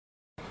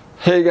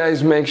Hey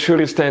guys, make sure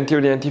you stay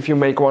until the end. If you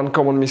make one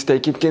common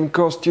mistake, it can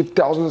cost you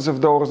thousands of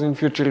dollars in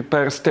future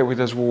repairs. Stay with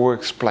us, we will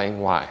explain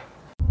why.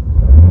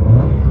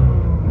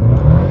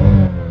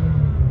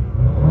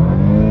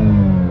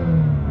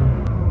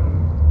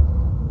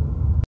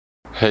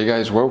 Hey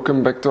guys,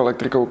 welcome back to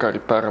Electrical Car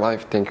Repair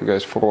Live. Thank you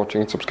guys for watching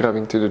and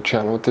subscribing to the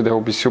channel. Today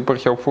will be super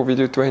helpful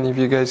video to any of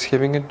you guys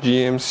having a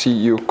GMC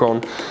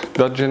YUKON,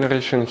 that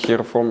generation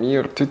here from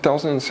year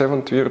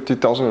 2007 to year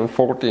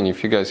 2014.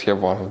 If you guys have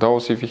one of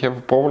those, if you have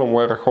a problem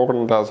where a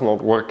horn does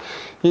not work,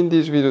 in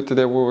this video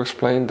today we will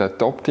explain the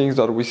top things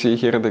that we see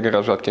here in the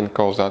garage that can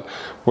cause that,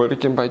 where you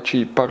can buy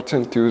cheap parts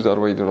and tools, that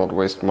way you do not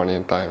waste money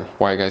and time.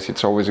 Why guys,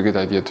 it's always a good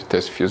idea to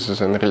test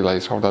fuses and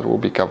relays, how that will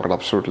be covered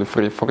absolutely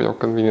free for your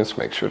convenience.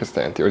 Make sure to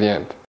stay until the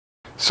end.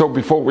 So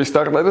before we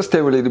start, let us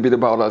tell you a little bit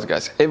about us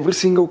guys. Every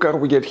single car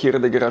we get here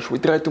at the garage, we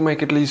try to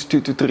make at least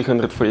 200 to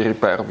 300 free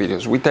repair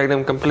videos. We take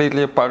them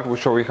completely apart, we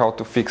show you how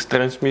to fix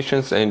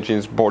transmissions,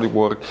 engines,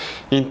 bodywork,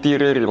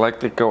 interior,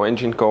 electrical,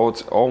 engine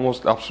codes,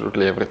 almost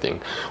absolutely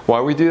everything. Why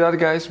we do that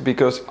guys?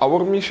 Because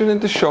our mission in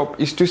the shop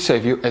is to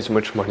save you as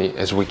much money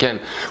as we can.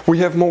 We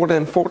have more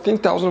than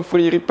 14,000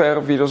 free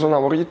repair videos on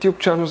our YouTube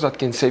channels that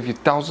can save you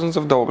thousands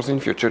of dollars in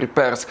future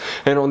repairs.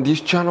 And on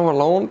this channel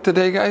alone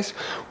today guys,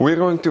 we're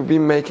going to be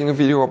making a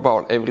video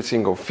about every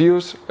single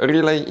fuse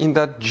relay in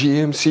that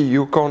GMC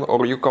YUKON or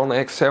YUKON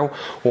XL.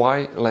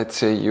 Why? Let's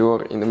say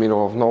you're in the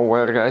middle of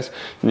nowhere guys,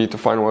 you need to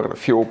find where the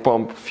fuel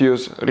pump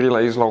fuse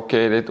relay is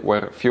located,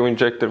 where fuel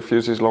injector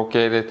fuse is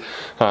located.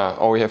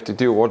 All you have to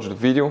do, watch the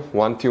video,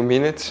 1-2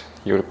 minutes,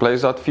 you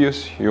replace that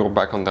fuse, you're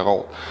back on the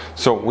road.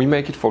 So we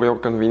make it for your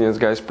convenience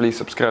guys. Please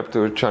subscribe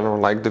to the channel,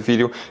 like the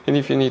video, and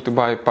if you need to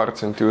buy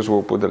parts and tools,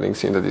 we'll put the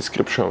links in the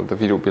description of the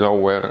video below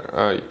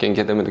where you can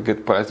get them at a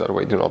good price, that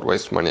way do not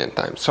waste money and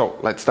time. So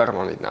let's start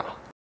on it now.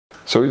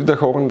 So if the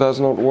horn does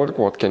not work,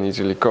 what can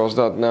easily cause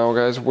that? Now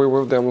guys, we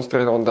will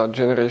demonstrate on that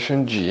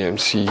generation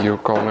GMC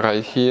YUKON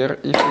right here.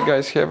 If you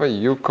guys have a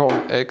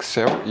YUKON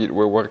XL, it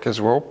will work as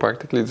well.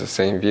 Practically it's the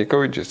same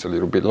vehicle, it's just a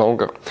little bit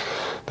longer.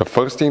 The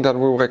first thing that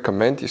we will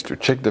recommend is to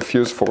check the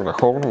fuse for the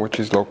horn, which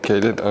is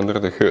located under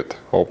the hood.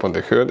 Open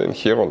the hood, and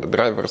here on the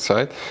driver's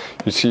side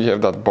you see you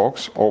have that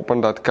box.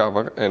 Open that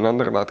cover, and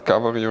under that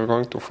cover you're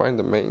going to find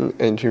the main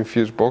engine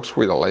fuse box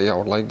with a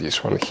layout like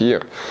this one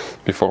here.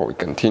 Before we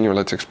continue,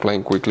 let's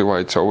explain quickly why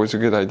it's always a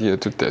good idea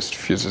to test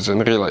fuses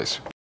and relays.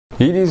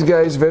 It is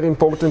guys very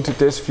important to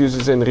test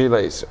fuses and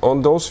relays.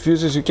 On those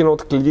fuses you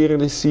cannot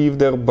clearly see if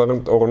they're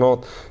burnt or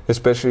not,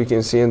 especially you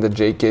can see in the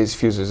J-case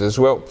fuses as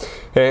well.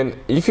 And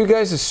if you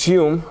guys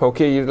assume,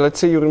 okay, let's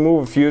say you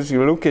remove a fuse,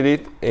 you look at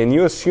it and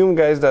you assume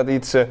guys that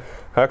it's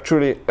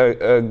actually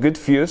a good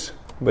fuse,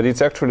 but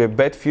it's actually a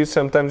bad fuse,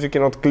 sometimes you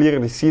cannot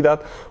clearly see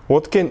that.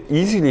 What can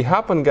easily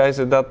happen guys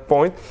at that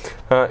point,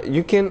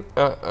 you can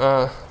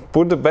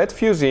put the bad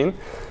fuse in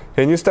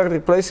and you start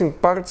replacing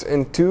parts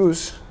and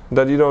tools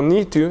that you don't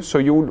need to, so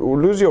you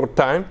lose your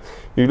time,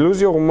 you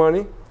lose your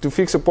money to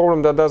fix a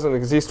problem that doesn't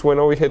exist, when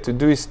all we had to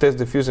do is test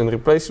the fuse and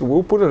replace it.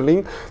 We'll put a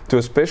link to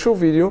a special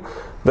video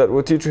that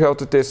will teach you how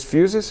to test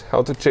fuses,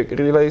 how to check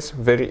relays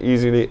very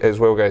easily as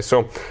well guys.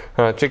 So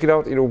check it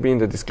out, it will be in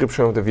the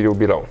description of the video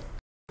below.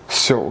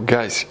 So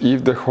guys,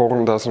 if the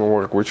horn doesn't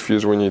work, which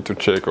fuse we need to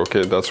check?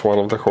 Okay, that's one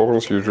of the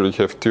horns, usually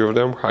have two of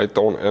them, high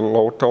tone and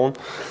low tone.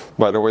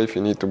 By the way, if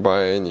you need to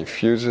buy any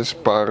fuses,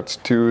 parts,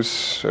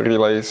 tools,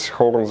 relays,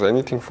 horns,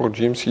 anything for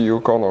GMC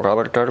YUKON or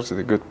other cars at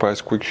a good price,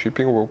 quick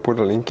shipping, we'll put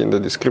a link in the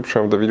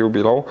description of the video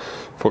below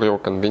for your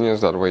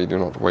convenience, that way you do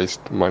not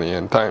waste money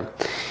and time.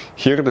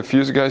 Here the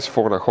fuse guys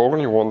for the horn,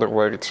 you wonder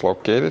where it's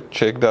located,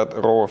 check that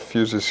row of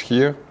fuses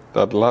here,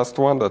 that last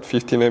one, that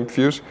 15 amp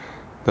fuse.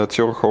 That's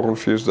your horn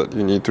fuse that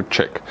you need to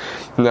check.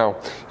 Now,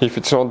 if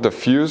it's not the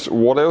fuse,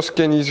 what else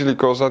can easily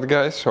cause that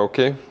guys?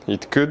 Okay,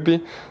 it could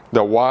be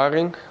the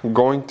wiring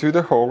going to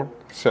the horn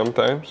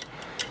sometimes.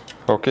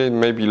 Okay, it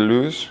may be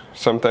loose,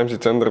 sometimes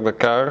it's under the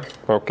car.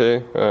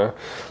 Okay,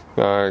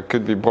 it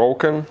could be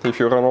broken if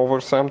you run over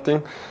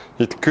something.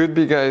 It could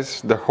be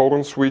guys the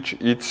horn switch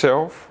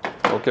itself,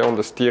 okay, on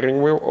the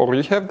steering wheel, or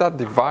you have that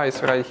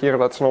device right here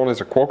that's known as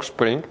a cork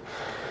spring.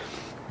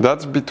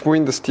 That's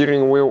between the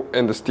steering wheel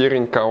and the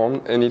steering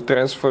column, and it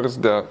transfers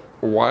the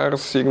wire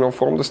signal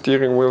from the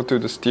steering wheel to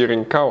the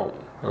steering column.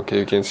 Okay,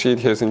 you can see it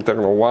has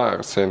internal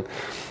wires, and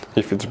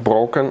if it's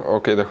broken,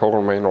 okay, the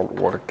horn may not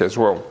work as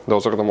well.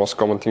 Those are the most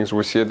common things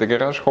we see at the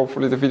garage.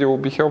 Hopefully the video will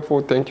be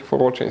helpful. Thank you for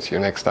watching, see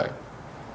you next time.